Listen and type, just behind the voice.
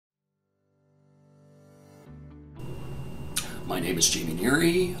My name is Jamie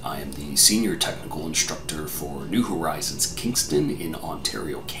Neary. I am the Senior Technical Instructor for New Horizons Kingston in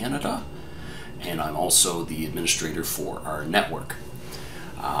Ontario, Canada, and I'm also the administrator for our network.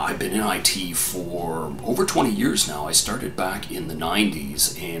 I've been in IT for over 20 years now. I started back in the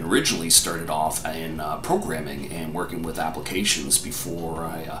 90s and originally started off in programming and working with applications before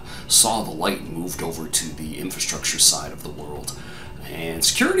I saw the light and moved over to the infrastructure side of the world. And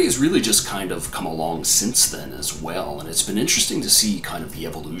security has really just kind of come along since then as well, and it's been interesting to see kind of the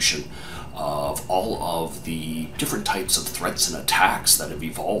evolution of all of the different types of threats and attacks that have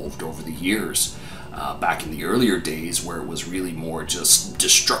evolved over the years. Back in the earlier days where it was really more just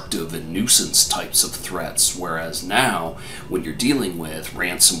destructive and nuisance types of threats, whereas now when you're dealing with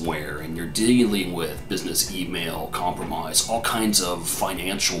ransomware and you're dealing with business email compromise, all kinds of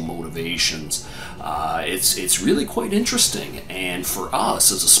financial motivations, it's really quite interesting. And for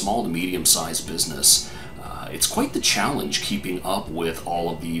us as a small to medium-sized business, it's quite the challenge keeping up with all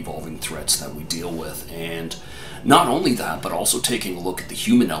of the evolving threats that we deal with. And not only that, but also taking a look at the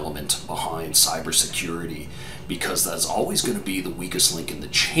human element behind cybersecurity, because that's always going to be the weakest link in the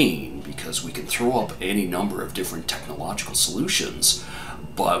chain, because we can throw up any number of different technological solutions,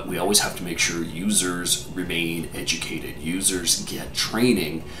 but we always have to make sure users remain educated, users get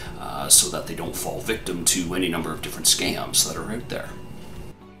training so that they don't fall victim to any number of different scams that are out there.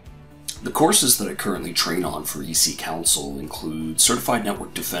 The courses that I currently train on for EC Council include Certified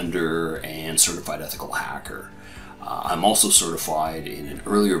Network Defender and Certified Ethical Hacker. I'm also certified in an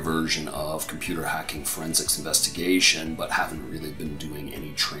earlier version of Computer Hacking Forensics Investigation, but haven't really been doing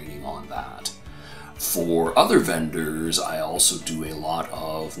any training on that. For other vendors, I also do a lot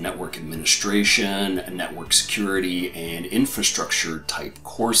of network administration, network security, and infrastructure type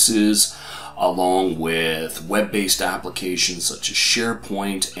courses, along with web-based applications such as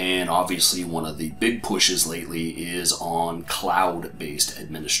SharePoint, and obviously one of the big pushes lately is on cloud-based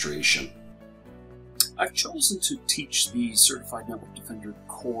administration. I've chosen to teach the Certified Network Defender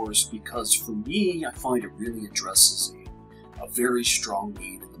course because for me, I find it really addresses a very strong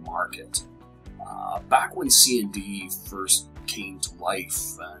need in the market. Back when CND first came to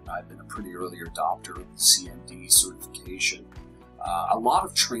life, and I've been a pretty early adopter of the CND certification, a lot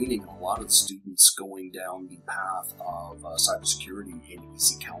of training and a lot of students going down the path of cybersecurity in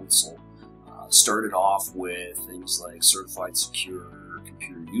EC Council started off with things like Certified Secure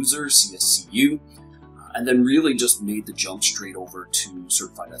Computer User, CSCU, and then really just made the jump straight over to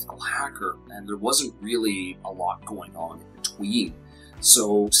Certified Ethical Hacker, and there wasn't really a lot going on in between.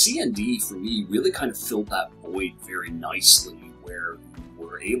 So CND for me really kind of filled that void very nicely, where we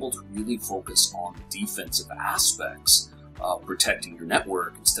were able to really focus on the defensive aspects of protecting your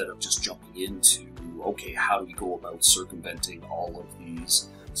network instead of just jumping into, okay, how do we go about circumventing all of these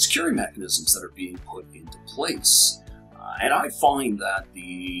security mechanisms that are being put into place? And I find that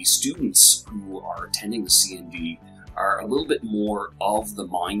the students who are attending the CND are a little bit more of the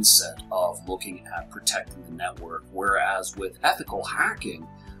mindset of looking at protecting the network, whereas with ethical hacking,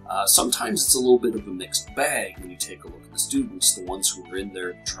 sometimes it's a little bit of a mixed bag when you take a look at the students, the ones who are in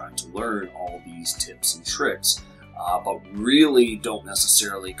there trying to learn all these tips and tricks, but really don't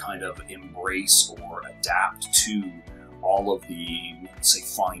necessarily kind of embrace or adapt to all of the, say,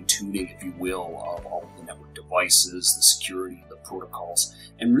 fine-tuning, if you will, of all of the network devices, the security, the protocols,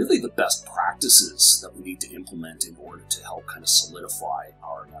 and really the best practices that we need to implement in order to help kind of solidify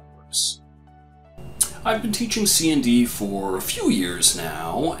our networks. I've been teaching CND for a few years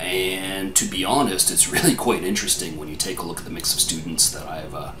now, and to be honest, it's really quite interesting when you take a look at the mix of students that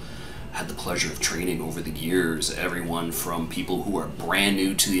I've had the pleasure of training over the years. Everyone from people who are brand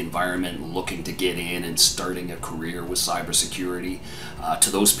new to the environment, looking to get in and starting a career with cybersecurity, to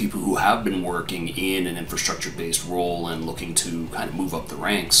those people who have been working in an infrastructure-based role and looking to kind of move up the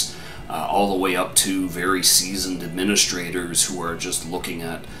ranks, all the way up to very seasoned administrators who are just looking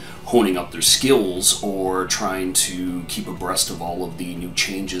at honing up their skills or trying to keep abreast of all of the new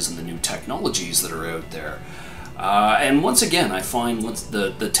changes and the new technologies that are out there. And once again, I find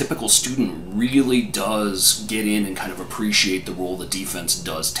the typical student really does get in and kind of appreciate the role the defense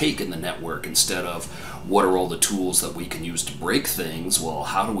does take in the network, instead of what are all the tools that we can use to break things. Well,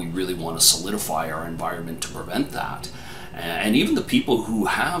 how do we really want to solidify our environment to prevent that? And even the people who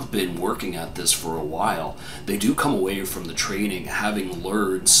have been working at this for a while, they do come away from the training having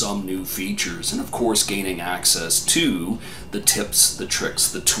learned some new features, and of course gaining access to the tips, the tricks,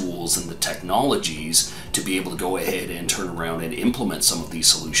 the tools, and the technologies to be able to go ahead and turn around and implement some of these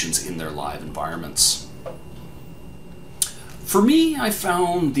solutions in their live environments. For me, I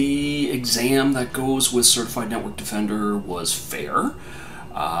found the exam that goes with Certified Network Defender was fair.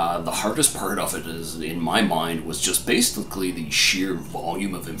 The hardest part of it is, in my mind, was just basically the sheer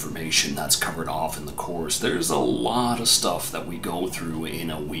volume of information that's covered off in the course. There's a lot of stuff that we go through in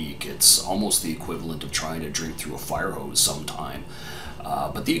a week. It's almost the equivalent of trying to drink through a fire hose sometime.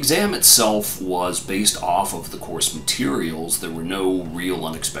 But the exam itself was based off of the course materials. There were no real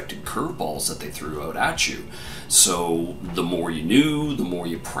unexpected curveballs that they threw out at you. So the more you knew, the more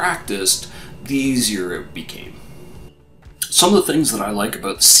you practiced, the easier it became. Some of the things that I like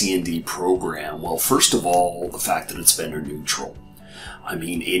about the C&D program, well, first of all, the fact that it's vendor neutral. I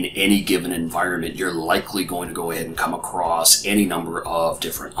mean, in any given environment, you're likely going to go ahead and come across any number of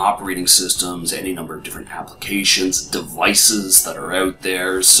different operating systems, any number of different applications, devices that are out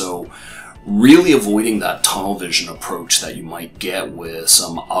there. So really avoiding that tunnel vision approach that you might get with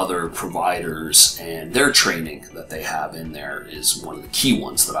some other providers and their training that they have in there is one of the key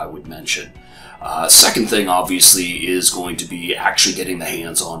ones that I would mention. Second thing, obviously, is going to be actually getting the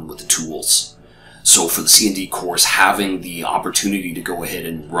hands-on with the tools. So for the C&D course, having the opportunity to go ahead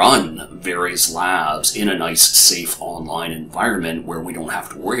and run various labs in a nice, safe online environment where we don't have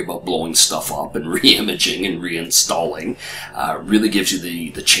to worry about blowing stuff up and re-imaging and reinstalling really gives you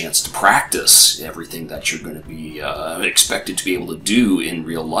the chance to practice everything that you're going to be expected to be able to do in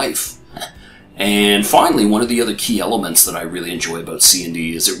real life. And finally, one of the other key elements that I really enjoy about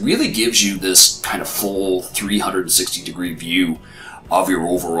C&D is it really gives you this kind of full 360-degree view of your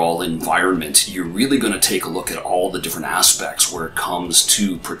overall environment. You're really going to take a look at all the different aspects where it comes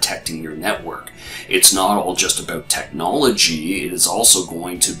to protecting your network. It's not all just about technology. It is also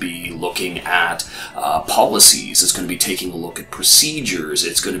going to be looking at policies. It's going to be taking a look at procedures.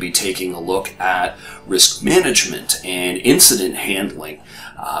 It's going to be taking a look at risk management and incident handling.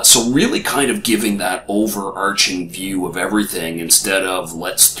 So really kind of giving that overarching view of everything instead of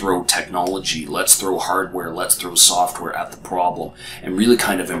let's throw technology, let's throw hardware, let's throw software at the problem, and really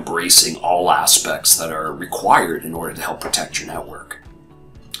kind of embracing all aspects that are required in order to help protect your network.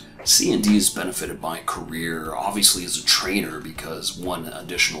 C&D has benefited my career, obviously, as a trainer, because one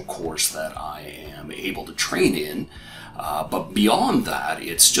additional course that I am able to train in. But beyond that,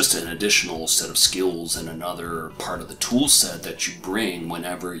 it's just an additional set of skills and another part of the tool set that you bring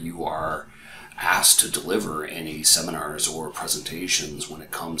whenever you are asked to deliver any seminars or presentations when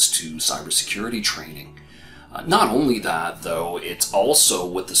it comes to cybersecurity training. Not only that, though, it's also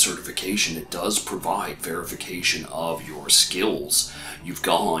with the certification, it does provide verification of your skills. You've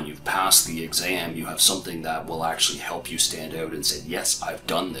passed the exam, you have something that will actually help you stand out and say, yes, I've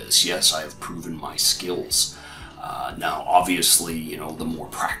done this, yes, I have proven my skills. Now, obviously, the more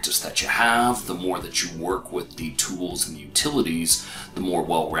practice that you have, the more that you work with the tools and the utilities, the more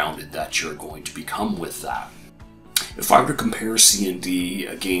well-rounded that you're going to become with that. If I were to compare C&D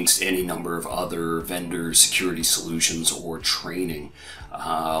against any number of other vendor security solutions or training,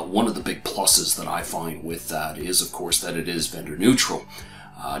 one of the big pluses that I find with that is, of course, that it is vendor neutral.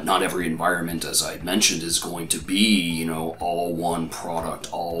 Not every environment, as I mentioned, is going to be, all one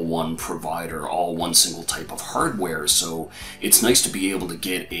product, all one provider, all one single type of hardware. So it's nice to be able to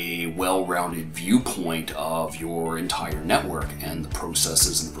get a well-rounded viewpoint of your entire network and the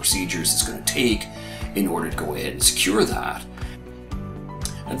processes and the procedures it's going to take in order to go ahead and secure that.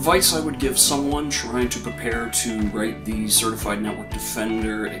 Advice I would give someone trying to prepare to write the Certified Network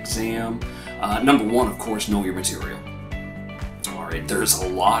Defender exam. Number one, of course, know your material. There's a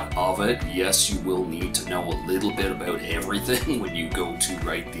lot of it. Yes, you will need to know a little bit about everything when you go to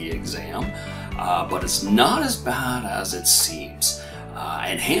write the exam, but it's not as bad as it seems.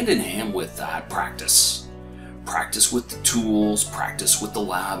 And hand in hand with that, practice. Practice with the tools, practice with the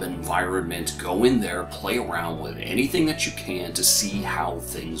lab environment. Go in there, play around with anything that you can to see how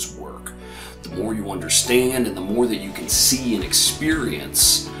things work. The more you understand and the more that you can see and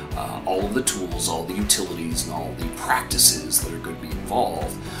experience all of the tools, all the utilities, and all the practices that are going to be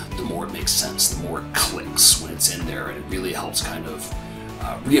involved, the more it makes sense, the more it clicks when it's in there, and it really helps kind of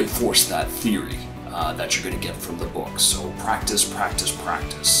reinforce that theory that you're going to get from the book. So practice, practice,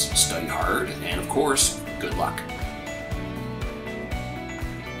 practice. Study hard, and of course, good luck.